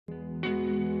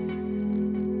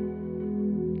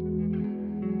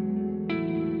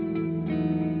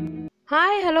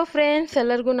Hi hello friends,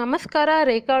 ಎಲ್ಲರಿಗೂ ನಮಸ್ಕಾರ.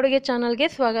 ರೇಖಾ ಅಡುಗೆ ಚಾನಲ್ಗೆ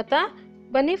ಸ್ವಾಗತ.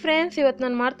 ಬನ್ನಿ ಫ್ರೆಂಡ್ಸ್, ಇವತ್ತು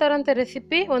ನಾನು ಮಾಡ್ತಾ ಇರೋಂಥ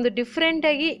ರೆಸಿಪಿ ಒಂದು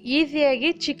ಡಿಫ್ರೆಂಟಾಗಿ ಈಸಿಯಾಗಿ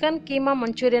ಚಿಕನ್ ಕೀಮಾ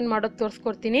ಮಂಚೂರಿಯನ್ ಮಾಡೋದು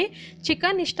ತೋರಿಸ್ಕೊಡ್ತೀನಿ.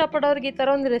 ಚಿಕನ್ ಇಷ್ಟಪಡೋರಿಗೆ ಈ ಥರ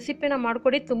ಒಂದು ರೆಸಿಪಿನ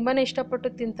ಮಾಡಿಕೊಡಿ, ತುಂಬಾ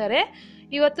ಇಷ್ಟಪಟ್ಟು ತಿಂತಾರೆ.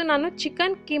 ಇವತ್ತು ನಾನು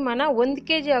ಚಿಕನ್ ಕೀಮಾನ 1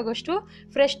 kg ಆಗೋಷ್ಟು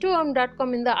Freshtohome.com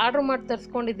ಇಂದ ಆರ್ಡ್ರ್ ಮಾಡಿ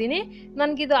ತರಿಸ್ಕೊಂಡಿದ್ದೀನಿ.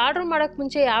 ನನಗಿದು ಆರ್ಡ್ರ್ ಮಾಡೋಕ್ಕೆ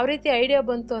ಮುಂಚೆ ಯಾವ ರೀತಿ ಐಡಿಯಾ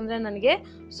ಬಂತು ಅಂದರೆ ನನಗೆ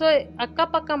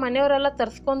ಅಕ್ಕಪಕ್ಕ ಮನೆಯವರೆಲ್ಲ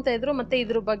ತರಿಸ್ಕೊತಾ ಇದ್ರು, ಮತ್ತು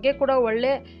ಇದ್ರ ಬಗ್ಗೆ ಕೂಡ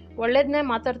ಒಳ್ಳೇದನ್ನೇ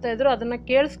ಮಾತಾಡ್ತಾ ಇದ್ರು. ಅದನ್ನು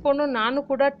ಕೇಳಿಸ್ಕೊಂಡು ನಾನು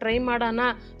ಕೂಡ ಟ್ರೈ ಮಾಡೋಣ,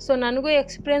 ನನಗೂ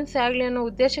ಎಕ್ಸ್ಪೀರಿಯನ್ಸ್ ಆಗಲಿ ಅನ್ನೋ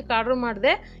ಉದ್ದೇಶಕ್ಕೆ ಆರ್ಡ್ರ್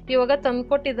ಮಾಡಿದೆ. ಇವಾಗ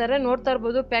ತಂದುಕೊಟ್ಟಿದ್ದಾರೆ, ನೋಡ್ತಾ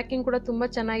ಇರ್ಬೋದು. ಪ್ಯಾಕಿಂಗ್ ಕೂಡ ತುಂಬ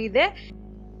ಚೆನ್ನಾಗಿದೆ.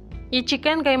 ಈ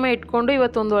ಚಿಕನ್ ಕೈಮಾ ಇಟ್ಕೊಂಡು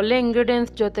ಇವತ್ತೊಂದು ಒಳ್ಳೆ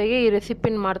ಇಂಗ್ರೀಡಿಯೆಂಟ್ಸ್ ಜೊತೆಗೆ ಈ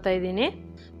ರೆಸಿಪಿನ ಮಾಡ್ತಾಯಿದ್ದೀನಿ.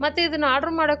 ಮತ್ತು ಇದನ್ನು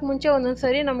ಆರ್ಡ್ರ್ ಮಾಡೋಕ್ಕೆ ಮುಂಚೆ ಒಂದೊಂದು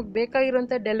ಸರಿ ನಮಗೆ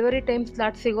ಬೇಕಾಗಿರೋಂಥ ಡೆಲಿವರಿ ಟೈಮ್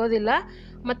ಸ್ಲಾಟ್ ಸಿಗೋದಿಲ್ಲ.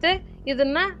 ಮತ್ತು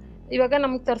ಇದನ್ನು ಇವಾಗ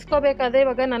ನಮ್ಗೆ ತರಿಸ್ಕೋಬೇಕಾದ್ರೆ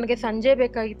ಇವಾಗ ನನಗೆ ಸಂಜೆ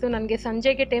ಬೇಕಾಗಿತ್ತು, ನನಗೆ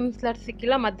ಸಂಜೆಗೆ ಟೈಮ್ ಸ್ಲಾಟ್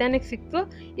ಸಿಕ್ಕಿಲ್ಲ, ಮಧ್ಯಾಹ್ನಕ್ಕೆ ಸಿಕ್ತು.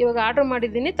 ಇವಾಗ ಆರ್ಡ್ರ್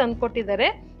ಮಾಡಿದ್ದೀನಿ, ತಂದುಕೊಟ್ಟಿದ್ದಾರೆ.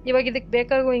 ಇವಾಗ ಇದಕ್ಕೆ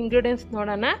ಬೇಕಾಗುವ ಇಂಗ್ರೀಡಿಯೆಂಟ್ಸ್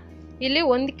ನೋಡೋಣ. ಇಲ್ಲಿ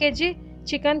 1 kg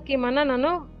ಚಿಕನ್ ಕೀಮಾನ ನಾನು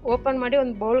ಓಪನ್ ಮಾಡಿ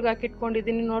ಒಂದು ಬೌಲ್ಗೆ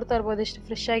ಹಾಕಿಟ್ಕೊಂಡಿದ್ದೀನಿ. ನೋಡ್ತಾ ಇರ್ಬೋದು ಎಷ್ಟು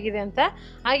ಫ್ರೆಶ್ ಆಗಿದೆ ಅಂತ.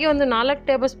 ಹಾಗೆ ಒಂದು 4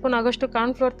 ಟೇಬಲ್ ಸ್ಪೂನ್ ಆಗೋಷ್ಟು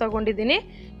ಕಾರ್ನ್ಫ್ಲೋರ್ ತೊಗೊಂಡಿದ್ದೀನಿ,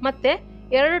 ಮತ್ತು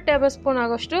 2 ಟೇಬಲ್ ಸ್ಪೂನ್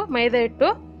ಆಗೋಷ್ಟು ಮೈದಾ ಹಿಟ್ಟು,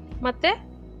 ಮತ್ತು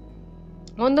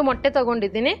 1 ಮೊಟ್ಟೆ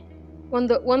ತೊಗೊಂಡಿದ್ದೀನಿ.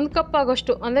 ಒಂದು ಕಪ್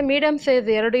ಆಗೋಷ್ಟು ಅಂದರೆ ಮೀಡಿಯಮ್ ಸೈಜ್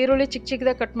 2 ಈರುಳ್ಳಿ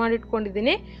ಚಿಕ್ಕದಾಗಿ ಕಟ್ ಮಾಡಿ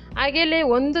ಇಟ್ಕೊಂಡಿದ್ದೀನಿ. ಹಾಗೆ ಇಲ್ಲಿ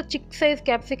 1 ಚಿಕ್ಕ ಸೈಜ್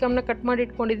ಕ್ಯಾಪ್ಸಿಕಮ್ನ ಕಟ್ ಮಾಡಿ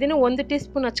ಇಟ್ಕೊಂಡಿದ್ದೀನಿ. 1 ಟೀ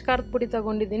ಸ್ಪೂನ್ ಅಚ್ಕಾರದ ಪುಡಿ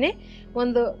ತೊಗೊಂಡಿದ್ದೀನಿ.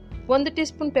 1 ಟೀ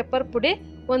ಸ್ಪೂನ್ ಪೆಪ್ಪರ್ ಪುಡಿ,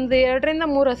 2 ರಿಂದ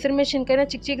 3 ಹಸಿರುಮೆಣಸಿನ್ಕಾಯಿನ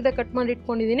ಚಿಕ್ಕದಾಗಿ ಕಟ್ ಮಾಡಿ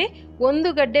ಇಟ್ಕೊಂಡಿದ್ದೀನಿ.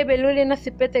 1 ಗಡ್ಡೆ ಬೆಳ್ಳುಳ್ಳಿನ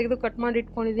ಸಿಪ್ಪೆ ತೆಗೆದು ಕಟ್ ಮಾಡಿ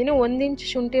ಇಟ್ಕೊಂಡಿದ್ದೀನಿ. 1 ಇಂಚ್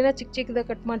ಶುಂಠಿನ ಚಿಕ್ಕದಾಗಿ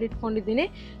ಕಟ್ ಮಾಡಿ ಇಟ್ಕೊಂಡಿದ್ದೀನಿ.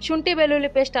 ಶುಂಠಿ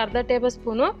ಬೆಳ್ಳುಳ್ಳಿ ಪೇಸ್ಟ್ ಅರ್ಧ ಟೇಬಲ್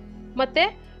ಸ್ಪೂನು, ಮತ್ತು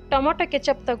ಟೊಮೊಟೊ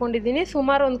ಕೆಚಪ್ ತೊಗೊಂಡಿದ್ದೀನಿ.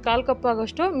 ಸುಮಾರು ಒಂದು 1/4 ಕಪ್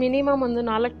ಆಗೋಷ್ಟು, ಮಿನಿಮಮ್ ಒಂದು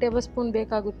 4 ಟೇಬಲ್ ಸ್ಪೂನ್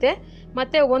ಬೇಕಾಗುತ್ತೆ.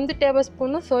 ಮತ್ತು 1 table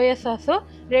spoon soya sauce,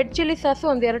 red chilli sauce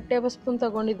 2 table spoon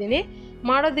ತೊಗೊಂಡಿದ್ದೀನಿ.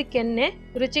 ಮಾಡೋದಕ್ಕೆ ಎಣ್ಣೆ,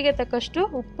 ರುಚಿಗೆ ತಕ್ಕಷ್ಟು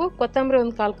ಉಪ್ಪು, ಕೊತ್ತಂಬರಿ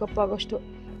 1/4 ಕಪ್ ಆಗೋಷ್ಟು.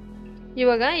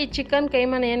 ಇವಾಗ ಈ ಚಿಕನ್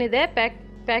ಕೈಮಾನ ಏನಿದೆ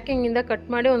ಪ್ಯಾಕಿಂಗಿಂದ ಕಟ್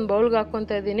ಮಾಡಿ ಒಂದು ಬೌಲ್ಗೆ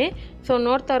ಹಾಕ್ಕೊತಾ ಇದ್ದೀನಿ.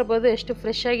 ನೋಡ್ತಾ ಇರ್ಬೋದು ಎಷ್ಟು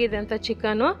ಫ್ರೆಶ್ ಆಗಿದೆ ಅಂತ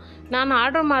ಚಿಕನು. ನಾನು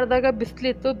ಆರ್ಡ್ರ್ ಮಾಡಿದಾಗ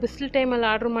ಬಿಸಿಲಿತ್ತು, ಬಿಸಿಲು ಟೈಮಲ್ಲಿ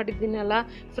ಆರ್ಡ್ರ್ ಮಾಡಿದ್ದೀನಲ್ಲ,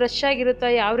 ಫ್ರೆಶ್ ಆಗಿರುತ್ತಾ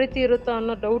ಯಾವ ರೀತಿ ಇರುತ್ತೋ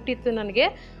ಅನ್ನೋ ಡೌಟ್ ಇತ್ತು ನನಗೆ.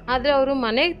 ಆದರೆ ಅವರು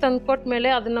ಮನೆಗೆ ತಂದುಕೊಟ್ಟ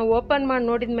ಮೇಲೆ ಅದನ್ನು ಓಪನ್ ಮಾಡಿ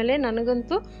ನೋಡಿದ ಮೇಲೆ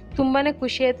ನನಗಂತೂ ತುಂಬಾ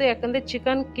ಖುಷಿ ಆಯಿತು. ಯಾಕಂದರೆ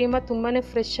ಚಿಕನ್ ಕೀಮಾ ತುಂಬಾ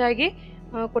ಫ್ರೆಶ್ ಆಗಿ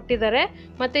ಕೊಟ್ಟಿದ್ದಾರೆ.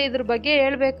 ಮತ್ತು ಇದ್ರ ಬಗ್ಗೆ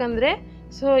ಹೇಳ್ಬೇಕಂದ್ರೆ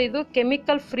ಇದು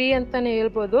ಕೆಮಿಕಲ್ ಫ್ರೀ ಅಂತಲೇ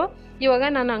ಹೇಳ್ಬೋದು. ಇವಾಗ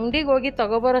ನಾನು ಅಂಗಡಿಗೆ ಹೋಗಿ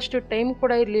ತೊಗೊಬರೋಷ್ಟು ಟೈಮ್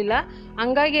ಕೂಡ ಇರಲಿಲ್ಲ,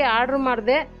 ಹಂಗಾಗಿ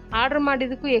ಆರ್ಡ್ರ್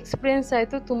ಮಾಡಿದ್ದಕ್ಕೂ ಎಕ್ಸ್ಪೀರಿಯೆನ್ಸ್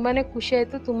ಆಯಿತು, ತುಂಬಾ ಖುಷಿ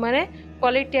ಆಯಿತು. ತುಂಬಾ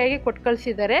ಕ್ವಾಲಿಟಿಯಾಗಿ ಕೊಟ್ಟು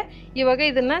ಕಳಿಸಿದ್ದಾರೆ. ಇವಾಗ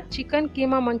ಇದನ್ನು ಚಿಕನ್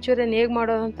ಕೀಮಾ ಮಂಚೂರಿಯನ್ ಹೇಗೆ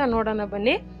ಮಾಡೋದು ಅಂತ ನೋಡೋಣ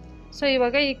ಬನ್ನಿ.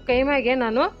 ಇವಾಗ ಈ ಕೈಮಾಗೆ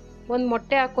ನಾನು 1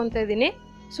 ಮೊಟ್ಟೆ ಹಾಕ್ಕೊತಾ ಇದ್ದೀನಿ.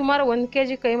 ಸುಮಾರು 1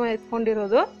 kg ಕೈಮಾ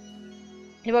ಎತ್ಕೊಂಡಿರೋದು.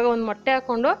 ಇವಾಗ 1 ಮೊಟ್ಟೆ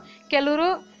ಹಾಕ್ಕೊಂಡು, ಕೆಲವರು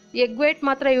ಎಗ್ ವೈಟ್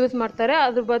ಮಾತ್ರ ಯೂಸ್ ಮಾಡ್ತಾರೆ,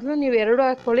 ಅದ್ರ ಬದಲು ನೀವು 2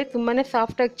 ಹಾಕ್ಕೊಳ್ಳಿ, ತುಂಬಾ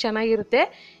ಸಾಫ್ಟಾಗಿ ಚೆನ್ನಾಗಿರುತ್ತೆ.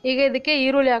 ಈಗ ಇದಕ್ಕೆ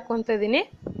ಈರುಳ್ಳಿ ಹಾಕ್ಕೊತಾ ಇದ್ದೀನಿ.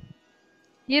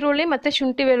 ಈರುಳ್ಳಿ ಮತ್ತು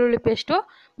ಶುಂಠಿ ಬೆಳ್ಳುಳ್ಳಿ ಪೇಸ್ಟು,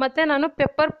 ಮತ್ತು ನಾನು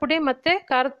ಪೆಪ್ಪರ್ ಪುಡಿ ಮತ್ತು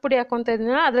ಖಾರದ ಪುಡಿ ಹಾಕ್ಕೊತಾ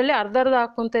ಇದ್ದೀನಿ. ಅದರಲ್ಲಿ ಅರ್ಧ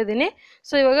ಅರ್ಧ ಇದ್ದೀನಿ.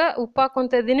 ಇವಾಗ ಉಪ್ಪು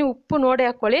ಹಾಕ್ಕೊತಾ ಇದ್ದೀನಿ. ಉಪ್ಪು ನೋಡಿ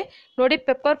ಹಾಕ್ಕೊಳ್ಳಿ. ನೋಡಿ,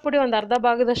 ಪೆಪ್ಪರ್ ಪುಡಿ ಒಂದು ಅರ್ಧ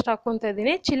ಭಾಗದಷ್ಟು ಹಾಕ್ಕೊತಾ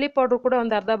ಇದ್ದೀನಿ. ಚಿಲ್ಲಿ ಪೌಡ್ರು ಕೂಡ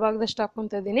ಒಂದು ಅರ್ಧ ಭಾಗದಷ್ಟು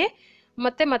ಹಾಕ್ಕೊತಾ ಇದ್ದೀನಿ.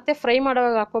 ಮತ್ತೆ ಫ್ರೈ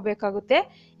ಮಾಡುವಾಗ ಹಾಕ್ಕೋಬೇಕಾಗುತ್ತೆ.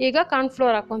 ಈಗ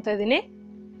ಕಾರ್ನ್ಫ್ಲೋರ್ ಹಾಕ್ಕೊತಾ ಇದ್ದೀನಿ.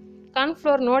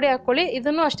 ಕಾರ್ನ್ಫ್ಲೋರ್ ನೋಡಿ ಹಾಕ್ಕೊಳ್ಳಿ.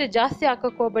 ಇದನ್ನು ಅಷ್ಟೇ ಜಾಸ್ತಿ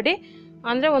ಹಾಕೋಕ್ಕೆ ಹೋಗಬೇಡಿ,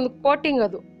 ಅಂದರೆ ಒಂದು ಕೋಟಿಂಗ್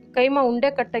ಅದು ಕೈಮಾ ಉಂಡೆ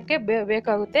ಕಟ್ಟೋಕ್ಕೆ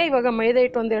ಬೇಕಾಗುತ್ತೆ. ಇವಾಗ ಮೈದಾ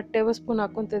ಹಿಟ್ಟು 2 ಟೇಬಲ್ ಸ್ಪೂನ್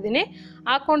ಹಾಕ್ಕೊತಾ ಇದ್ದೀನಿ.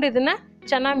 ಹಾಕ್ಕೊಂಡು ಇದನ್ನು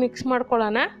ಚೆನ್ನಾಗಿ ಮಿಕ್ಸ್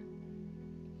ಮಾಡ್ಕೊಳ್ಳೋಣ.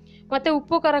 ಮತ್ತು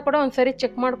ಉಪ್ಪು ಖಾರ ಕೂಡ ಒಂದು ಸರಿ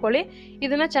ಚೆಕ್ ಮಾಡ್ಕೊಳ್ಳಿ.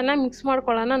 ಇದನ್ನು ಚೆನ್ನಾಗಿ ಮಿಕ್ಸ್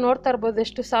ಮಾಡ್ಕೊಳ್ಳೋಣ. ನೋಡ್ತಾ ಇರ್ಬೋದು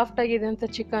ಎಷ್ಟು ಸಾಫ್ಟಾಗಿದೆ ಅಂತ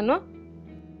ಚಿಕನ್ನು.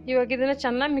 ಇವಾಗ ಇದನ್ನು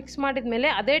ಚೆನ್ನಾಗಿ ಮಿಕ್ಸ್ ಮಾಡಿದ ಮೇಲೆ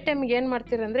ಅದೇ ಟೈಮಿಗೆ ಏನು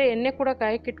ಮಾಡ್ತೀರಂದರೆ ಎಣ್ಣೆ ಕೂಡ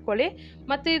ಕಾಯಕ್ಕೆ ಇಟ್ಕೊಳ್ಳಿ.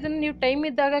 ಮತ್ತು ಇದನ್ನು ನೀವು ಟೈಮ್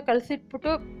ಇದ್ದಾಗ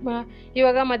ಕಲಸಿಟ್ಬಿಟ್ಟು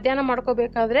ಇವಾಗ ಮಧ್ಯಾಹ್ನ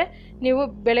ಮಾಡ್ಕೋಬೇಕಾದ್ರೆ ನೀವು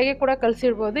ಬೆಳಗ್ಗೆ ಕೂಡ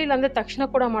ಕಲಸಿಡ್ಬೋದು, ಇಲ್ಲಾಂದರೆ ತಕ್ಷಣ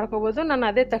ಕೂಡ ಮಾಡ್ಕೋಬೋದು. ನಾನು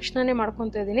ಅದೇ ತಕ್ಷಣವೇ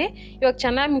ಮಾಡ್ಕೊತಾ ಇದ್ದೀನಿ. ಇವಾಗ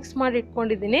ಚೆನ್ನಾಗಿ ಮಿಕ್ಸ್ ಮಾಡಿ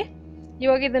ಇಟ್ಕೊಂಡಿದ್ದೀನಿ.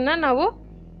 ಇವಾಗ ಇದನ್ನು ನಾವು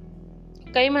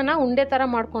ಕೈಮಾನ ಉಂಡೆ ಥರ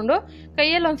ಮಾಡಿಕೊಂಡು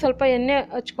ಕೈಯಲ್ಲಿ ಒಂದು ಸ್ವಲ್ಪ ಎಣ್ಣೆ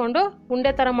ಹಚ್ಕೊಂಡು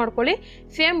ಉಂಡೆ ಥರ ಮಾಡ್ಕೊಳ್ಳಿ.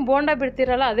 ಸೇಮ್ ಬೋಂಡ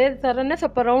ಬಿಡ್ತೀರಲ್ಲ ಅದೇ ಥರನೇ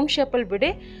ಸ್ವಲ್ಪ ರೌಂಡ್ ಶೇಪಲ್ಲಿ ಬಿಡಿ.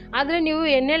 ಆದರೆ ನೀವು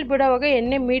ಎಣ್ಣೆಲಿ ಬಿಡೋವಾಗ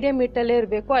ಎಣ್ಣೆ ಮೀಡಿಯಮ್ ಹೀಟಲ್ಲೇ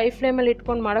ಇರಬೇಕು, ಐ ಫ್ಲೇಮಲ್ಲಿ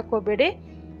ಇಟ್ಕೊಂಡು ಮಾಡೋಕ್ಕೆ ಹೋಗಬೇಡಿ.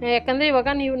 ಯಾಕಂದರೆ ಇವಾಗ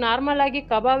ನೀವು ನಾರ್ಮಲಾಗಿ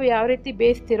ಕಬಾಬ್ ಯಾವ ರೀತಿ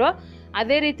ಬೇಯಿಸ್ತೀರೋ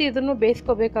ಅದೇ ರೀತಿ ಇದನ್ನು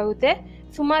ಬೇಯಿಸ್ಕೋಬೇಕಾಗುತ್ತೆ.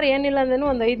 ಸುಮಾರು ಏನಿಲ್ಲ ಅಂದ್ರೂ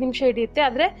ಒಂದು 5 ನಿಮಿಷ ಹಿಡಿಯುತ್ತೆ.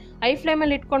 ಆದರೆ ಐ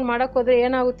ಫ್ಲೇಮಲ್ಲಿ ಇಟ್ಕೊಂಡು ಮಾಡೋಕ್ಕೆ ಹೋದರೆ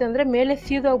ಏನಾಗುತ್ತೆ ಅಂದರೆ ಮೇಲೆ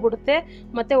ಸೀದೋಗ್ಬಿಡುತ್ತೆ,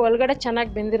 ಮತ್ತು ಒಳಗಡೆ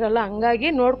ಚೆನ್ನಾಗಿ ಬೆಂದಿರಲ್ಲ. ಹಂಗಾಗಿ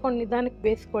ನೋಡ್ಕೊಂಡು ನಿಧಾನಕ್ಕೆ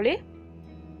ಬೇಯಿಸ್ಕೊಳ್ಳಿ.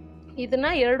 ಇದನ್ನು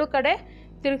 2 ಕಡೆ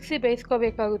ತಿರುಗಿಸಿ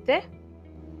ಬೇಯಿಸ್ಕೋಬೇಕಾಗುತ್ತೆ.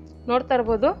 ನೋಡ್ತಾ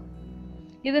ಇರ್ಬೋದು.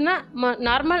 ಇದನ್ನು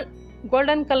ನಾರ್ಮಲ್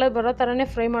ಗೋಲ್ಡನ್ ಕಲರ್ ಬರೋ ಥರನೇ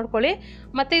ಫ್ರೈ ಮಾಡ್ಕೊಳ್ಳಿ.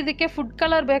 ಮತ್ತು ಇದಕ್ಕೆ ಫುಡ್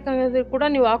ಕಲರ್ ಬೇಕಂದ್ರೆ ಕೂಡ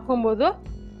ನೀವು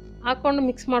ಹಾಕ್ಕೊಂಡು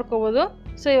ಮಿಕ್ಸ್ ಮಾಡ್ಕೋಬೋದು.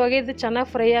 ಇವಾಗ ಇದು ಚೆನ್ನಾಗಿ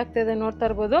ಫ್ರೈ ಆಗ್ತಾಯಿದೆ, ನೋಡ್ತಾ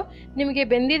ಇರ್ಬೋದು. ನಿಮಗೆ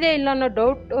ಬೆಂದಿದೆ ಇಲ್ಲ ಅನ್ನೋ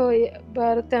ಡೌಟ್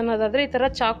ಬರುತ್ತೆ ಅನ್ನೋದಾದರೆ ಈ ಥರ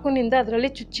ಚಾಕುನಿಂದ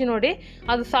ಅದರಲ್ಲಿ ಚುಚ್ಚಿ ನೋಡಿ,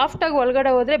 ಅದು ಸಾಫ್ಟಾಗಿ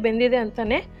ಒಳಗಡೆ ಹೋದರೆ ಬೆಂದಿದೆ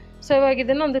ಅಂತಲೇ. ಇವಾಗ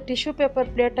ಇದನ್ನು ಒಂದು ಟಿಶ್ಯೂ ಪೇಪರ್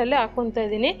ಪ್ಲೇಟಲ್ಲೇ ಹಾಕ್ಕೊತಾ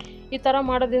ಇದ್ದೀನಿ. ಈ ಥರ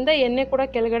ಮಾಡೋದ್ರಿಂದ ಎಣ್ಣೆ ಕೂಡ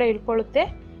ಕೆಳಗಡೆ ಇಳ್ಕೊಳ್ಳುತ್ತೆ.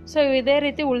 ಇದೇ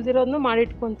ರೀತಿ ಉಳಿದಿರೋದನ್ನು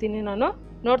ಮಾಡಿಟ್ಕೊತೀನಿ ನಾನು.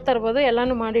 ನೋಡ್ತಾ ಇರ್ಬೋದು,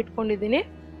 ಎಲ್ಲನೂ ಮಾಡಿಟ್ಕೊಂಡಿದ್ದೀನಿ.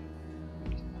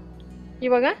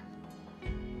 ಇವಾಗ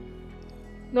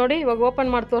ನೋಡಿ, ಇವಾಗ ಓಪನ್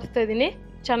ಮಾಡಿ ತೋರಿಸ್ತಾ ಇದ್ದೀನಿ.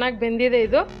 ಚೆನ್ನಾಗಿ ಬೆಂದಿದೆ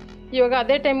ಇದು. ಇವಾಗ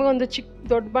ಅದೇ ಟೈಮಿಗೆ ಒಂದು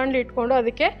ದೊಡ್ಡ ಬಾಣಲಿ ಇಟ್ಕೊಂಡು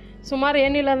ಅದಕ್ಕೆ ಸುಮಾರು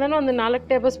ಏನಿಲ್ಲ ಅಂದ್ರೆ ಒಂದು 4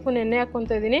 ಟೇಬಲ್ ಸ್ಪೂನ್ ಎಣ್ಣೆ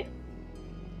ಹಾಕ್ಕೊತಾ ಇದ್ದೀನಿ.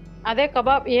 ಅದೇ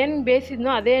ಕಬಾಬ್ ಏನು ಬೇಯಿಸಿದ್ನೋ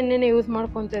ಅದೇ ಎಣ್ಣೆನೇ ಯೂಸ್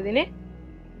ಮಾಡ್ಕೊತಾ ಇದ್ದೀನಿ.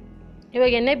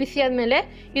 ಇವಾಗ ಎಣ್ಣೆ ಬಿಸಿ ಆದಮೇಲೆ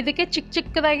ಇದಕ್ಕೆ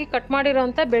ಚಿಕ್ಕದಾಗಿ ಕಟ್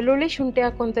ಮಾಡಿರೋಂಥ ಬೆಳ್ಳುಳ್ಳಿ ಶುಂಠಿ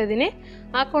ಹಾಕ್ಕೊತಾ ಇದ್ದೀನಿ.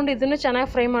 ಹಾಕ್ಕೊಂಡು ಇದನ್ನು ಚೆನ್ನಾಗಿ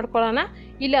ಫ್ರೈ ಮಾಡ್ಕೊಳ್ಳೋಣ.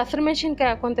 ಇಲ್ಲಿ ಹಸಿರು ಮೆಣಸಿನ್ಕಾಯಿ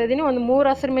ಹಾಕ್ಕೊತಾ ಇದ್ದೀನಿ. ಒಂದು 3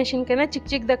 ಹಸಿರು ಮೆಣಸಿನ್ಕಾಯಿನ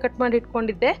ಚಿಕ್ಕದಾಗಿ ಕಟ್ ಮಾಡಿ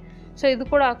ಇಟ್ಕೊಂಡಿದ್ದೆ. ಸೊ ಇದು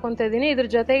ಕೂಡ ಹಾಕ್ಕೊತಾ ಇದ್ದೀನಿ. ಇದ್ರ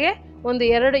ಜೊತೆಗೆ ಒಂದು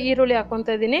 2 ಈರುಳ್ಳಿ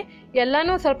ಹಾಕ್ಕೊತಾ ಇದ್ದೀನಿ.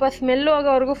 ಎಲ್ಲನೂ ಸ್ವಲ್ಪ ಸ್ಮೆಲ್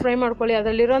ಹೋಗೋವರೆಗೂ ಫ್ರೈ ಮಾಡ್ಕೊಳ್ಳಿ.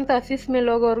 ಅದರಲ್ಲಿರೋಂಥ ಹಸಿ ಸ್ಮೆಲ್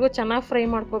ಹೋಗೋವರೆಗೂ ಚೆನ್ನಾಗಿ ಫ್ರೈ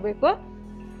ಮಾಡ್ಕೋಬೇಕು.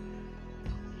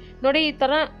 ನೋಡಿ, ಈ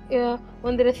ಥರ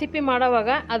ಒಂದು ರೆಸಿಪಿ ಮಾಡೋವಾಗ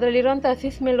ಅದರಲ್ಲಿರೋಂಥ ಹಸಿ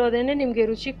ಸ್ಮೆಲ್ ಹೋದೇನೆ ನಿಮಗೆ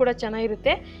ರುಚಿ ಕೂಡ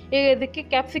ಚೆನ್ನಾಗಿರುತ್ತೆ. ಈಗ ಇದಕ್ಕೆ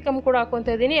ಕ್ಯಾಪ್ಸಿಕಮ್ ಕೂಡ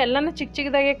ಹಾಕ್ಕೊತಾ ಇದ್ದೀನಿ. ಎಲ್ಲನೂ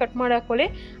ಚಿಕ್ಕದಾಗೆ ಕಟ್ ಮಾಡಿ ಹಾಕ್ಕೊಳ್ಳಿ.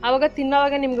 ಆವಾಗ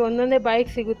ತಿನ್ನೋವಾಗ ನಿಮಗೆ ಒಂದೊಂದೇ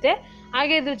ಬಾಯಿಗೆ ಸಿಗುತ್ತೆ.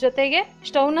 ಹಾಗೆ ಇದ್ರ ಜೊತೆಗೆ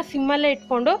ಸ್ಟವ್ನ ಸಿಮ್ಮಲ್ಲೇ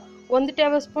ಇಟ್ಕೊಂಡು 1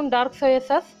 table spoon dark soya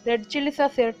sauce, red chilli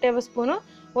sauce 2 table spoon,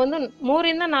 ಒಂದು 3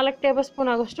 ಇಂದ 4 ಟೇಬಲ್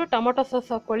ಸ್ಪೂನ್ ಆಗೋಷ್ಟು ಟೊಮೊಟೊ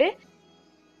ಸಾಸ್ ಹಾಕ್ಕೊಳ್ಳಿ.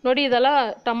 ನೋಡಿ, ಇದೆಲ್ಲ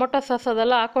ಟೊಮೊಟೊ ಸಾಸ್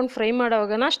ಅದೆಲ್ಲ ಹಾಕ್ಕೊಂಡು ಫ್ರೈ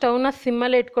ಮಾಡೋವಾಗ ಸ್ಟವ್ನ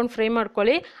ಸಿಮ್ಮಲ್ಲೇ ಇಟ್ಕೊಂಡು ಫ್ರೈ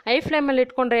ಮಾಡ್ಕೊಳ್ಳಿ. ಐ ಫ್ಲೇಮಲ್ಲಿ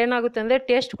ಇಟ್ಕೊಂಡ್ರೆ ಏನಾಗುತ್ತೆ ಅಂದರೆ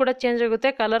ಟೇಸ್ಟ್ ಕೂಡ ಚೇಂಜ್ ಆಗುತ್ತೆ,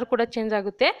 ಕಲರ್ ಕೂಡ ಚೇಂಜ್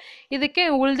ಆಗುತ್ತೆ. ಇದಕ್ಕೆ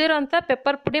ಉಳಿದಿರೋಂಥ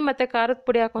ಪೆಪ್ಪರ್ ಪುಡಿ ಮತ್ತು ಖಾರದ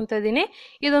ಪುಡಿ ಹಾಕ್ಕೊತಾ ಇದ್ದೀನಿ.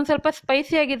 ಇದೊಂದು ಸ್ವಲ್ಪ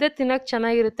ಸ್ಪೈಸಿಯಾಗಿದೆ, ತಿನ್ನೋಕ್ಕೆ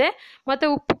ಚೆನ್ನಾಗಿರುತ್ತೆ. ಮತ್ತು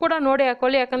ಉಪ್ಪು ಕೂಡ ನೋಡಿ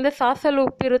ಹಾಕ್ಕೊಳ್ಳಿ, ಯಾಕಂದರೆ ಸಾಸಲ್ಲಿ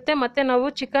ಉಪ್ಪಿರುತ್ತೆ ಮತ್ತು ನಾವು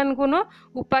ಚಿಕನ್ಗೂ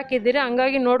ಉಪ್ಪು ಹಾಕಿದ್ದೀರಿ,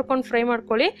 ಹಂಗಾಗಿ ನೋಡ್ಕೊಂಡು ಫ್ರೈ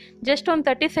ಮಾಡ್ಕೊಳ್ಳಿ. ಜಸ್ಟ್ ಒಂದು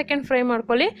 30 ಸೆಕೆಂಡ್ ಫ್ರೈ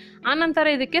ಮಾಡ್ಕೊಳ್ಳಿ. ಆನಂತರ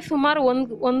ಇದಕ್ಕೆ ಸುಮಾರು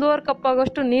 1.5 ಕಪ್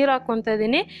ಆಗೋಷ್ಟು ನೀರು ಹಾಕ್ಕೊತಾ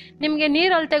ಇದ್ದೀನಿ. ನಿಮಗೆ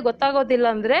ನೀರು ಅಳತೆ ಗೊತ್ತಾಗೋದಿಲ್ಲ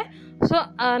ಅಂದರೆ ಸೊ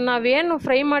ನಾವೇನು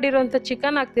ಫ್ರೈ ಮಾಡಿರೋಂಥ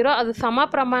ಚಿಕನ್ ಹಾಕ್ತಿರೋ ಅದು ಸಮ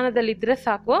ಪ್ರಮಾಣದಲ್ಲಿದ್ದರೆ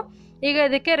ಸಾಕು. ಈಗ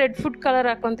ಇದಕ್ಕೆ ರೆಡ್ ಫುಡ್ ಕಲರ್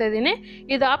ಹಾಕ್ಕೊತಾ ಇದ್ದೀನಿ.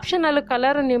 ಇದು ಆಪ್ಷನಲ್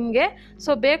ಕಲರ್ ನಿಮಗೆ,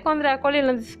 ಸೊ ಬೇಕು ಅಂದರೆ ಹಾಕ್ಕೊಳ್ಳಿ,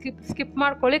 ಇಲ್ಲಾಂದರೆ ಸ್ಕಿಪ್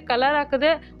ಮಾಡ್ಕೊಳ್ಳಿ. ಕಲರ್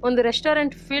ಹಾಕಿದ್ರೆ ಒಂದು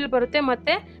ರೆಸ್ಟೋರೆಂಟ್ ಫೀಲ್ ಬರುತ್ತೆ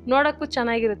ಮತ್ತು ನೋಡೋಕ್ಕೂ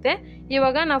ಚೆನ್ನಾಗಿರುತ್ತೆ.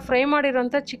 ಇವಾಗ ನಾವು ಫ್ರೈ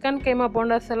ಮಾಡಿರೋಂಥ ಚಿಕನ್ ಕೈಮಾ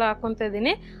ಬೋಂಡಾಸ್ ಎಲ್ಲ ಹಾಕ್ಕೊತಾ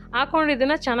ಇದ್ದೀನಿ. ಹಾಕ್ಕೊಂಡು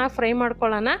ಇದನ್ನು ಚೆನ್ನಾಗಿ ಫ್ರೈ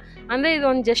ಮಾಡ್ಕೊಳ್ಳೋಣ. ಅಂದರೆ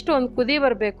ಇದು ಜಸ್ಟ್ ಒಂದು ಕುದಿ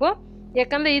ಬರಬೇಕು.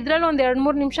 ಯಾಕಂದರೆ ಇದರಲ್ಲಿ ಒಂದು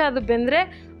 2-3 ನಿಮಿಷ ಅದು ಬೆಂದರೆ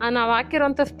ನಾವು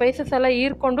ಹಾಕಿರೋಂಥ ಸ್ಪೈಸಸ್ ಎಲ್ಲ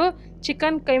ಹೀರ್ಕೊಂಡು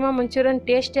ಚಿಕನ್ ಕೈಮಾ ಮಂಚೂರಿಯನ್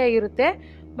ಟೇಸ್ಟಿಯಾಗಿರುತ್ತೆ.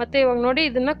 ಮತ್ತು ಇವಾಗ ನೋಡಿ,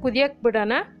 ಇದನ್ನು ಕುದಿಯೋಕ್ಕೆ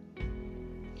ಬಿಡೋಣ.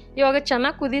 ಇವಾಗ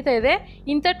ಚೆನ್ನಾಗಿ ಕುದೀತಾ ಇದೆ.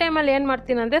 ಇಂಥ ಟೈಮಲ್ಲಿ ಏನು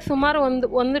ಮಾಡ್ತೀನಿ ಅಂದರೆ ಸುಮಾರು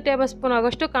ಒಂದು ಟೇಬಲ್ ಸ್ಪೂನ್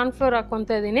ಆಗೋಷ್ಟು ಕಾರ್ನ್ಫ್ಲೋರ್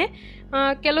ಹಾಕ್ಕೊತಾ ಇದ್ದೀನಿ.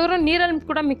 ಕೆಲವರು ನೀರಲ್ಲಿ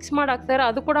ಕೂಡ ಮಿಕ್ಸ್ ಮಾಡಿ ಹಾಕ್ತಾರೆ,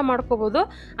 ಅದು ಕೂಡ ಮಾಡ್ಕೋಬೋದು.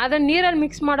 ಅದನ್ನು ನೀರಲ್ಲಿ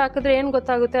ಮಿಕ್ಸ್ ಮಾಡಿ ಹಾಕಿದ್ರೆ ಏನು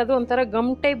ಗೊತ್ತಾಗುತ್ತೆ, ಅದು ಒಂಥರ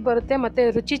ಗಮ್ ಟೈಪ್ ಬರುತ್ತೆ ಮತ್ತು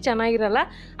ರುಚಿ ಚೆನ್ನಾಗಿರಲ್ಲ.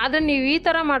 ಅದನ್ನು ನೀವು ಈ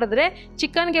ಥರ ಮಾಡಿದ್ರೆ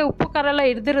ಚಿಕನ್ಗೆ ಉಪ್ಪು ಖಾರ ಎಲ್ಲ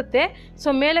ಹಿಡ್ದಿರುತ್ತೆ.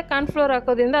 ಸೊ ಮೇಲೆ ಕಾರ್ನ್ಫ್ಲೋರ್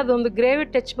ಹಾಕೋದ್ರಿಂದ ಅದೊಂದು ಗ್ರೇವಿ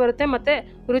ಟಚ್ ಬರುತ್ತೆ ಮತ್ತು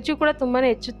ರುಚಿ ಕೂಡ ತುಂಬಾ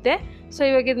ಹೆಚ್ಚುತ್ತೆ. ಸೊ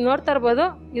ಇವಾಗ ಇದು ನೋಡ್ತಾ ಇರ್ಬೋದು,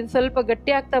 ಇದು ಸ್ವಲ್ಪ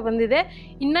ಗಟ್ಟಿ ಆಗ್ತಾ ಬಂದಿದೆ.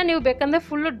 ಇನ್ನು ನೀವು ಬೇಕಂದರೆ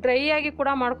ಫುಲ್ಲು ಡ್ರೈ ಆಗಿ ಕೂಡ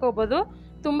ಮಾಡ್ಕೋಬೋದು.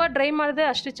 ತುಂಬ ಡ್ರೈ ಮಾಡಿದ್ರೆ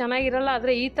ಅಷ್ಟು ಚೆನ್ನಾಗಿರಲ್ಲ,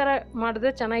 ಆದರೆ ಈ ಥರ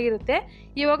ಮಾಡಿದ್ರೆ ಚೆನ್ನಾಗಿರುತ್ತೆ.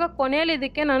 ಇವಾಗ ಕೊನೆಯಲ್ಲಿ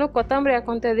ಇದಕ್ಕೆ ನಾನು ಕೊತ್ತಂಬರಿ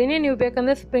ಹಾಕ್ಕೊತಾ ಇದ್ದೀನಿ. ನೀವು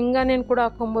ಬೇಕಂದರೆ ಸ್ಪ್ರಿಂಗ್ ಆನಿಯನ್ ಕೂಡ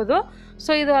ಹಾಕ್ಕೊಬೋದು.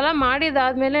 ಸೊ ಇದೆಲ್ಲ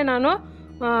ಮಾಡಿದಾದಮೇಲೆ ನಾನು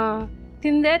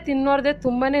ತಿನ್ನೋರ್ದೆ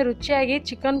ತುಂಬಾ ರುಚಿಯಾಗಿ,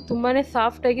 ಚಿಕನ್ ತುಂಬಾ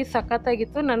ಸಾಫ್ಟಾಗಿ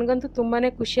ಸಖತ್ತಾಗಿತ್ತು. ನನಗಂತೂ ತುಂಬಾ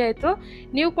ಖುಷಿ ಆಯಿತು.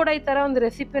 ನೀವು ಕೂಡ ಈ ಥರ ಒಂದು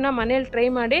ರೆಸಿಪಿನ ಮನೇಲಿ ಟ್ರೈ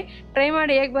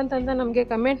ಮಾಡಿ ಹೇಗೆ ಬಂತಂತ ನಮಗೆ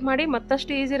ಕಮೆಂಟ್ ಮಾಡಿ.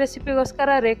 ಮತ್ತಷ್ಟು ಈಸಿ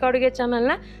ರೆಸಿಪಿಗೋಸ್ಕರ ರೇಖಾ ಅಡುಗೆ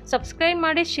ಚಾನಲ್ನ ಸಬ್ಸ್ಕ್ರೈಬ್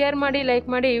ಮಾಡಿ, ಶೇರ್ ಮಾಡಿ, ಲೈಕ್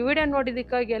ಮಾಡಿ. ಈ ವಿಡಿಯೋ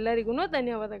ನೋಡಿದ್ದಕ್ಕಾಗಿ ಎಲ್ಲರಿಗೂ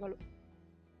ಧನ್ಯವಾದಗಳು.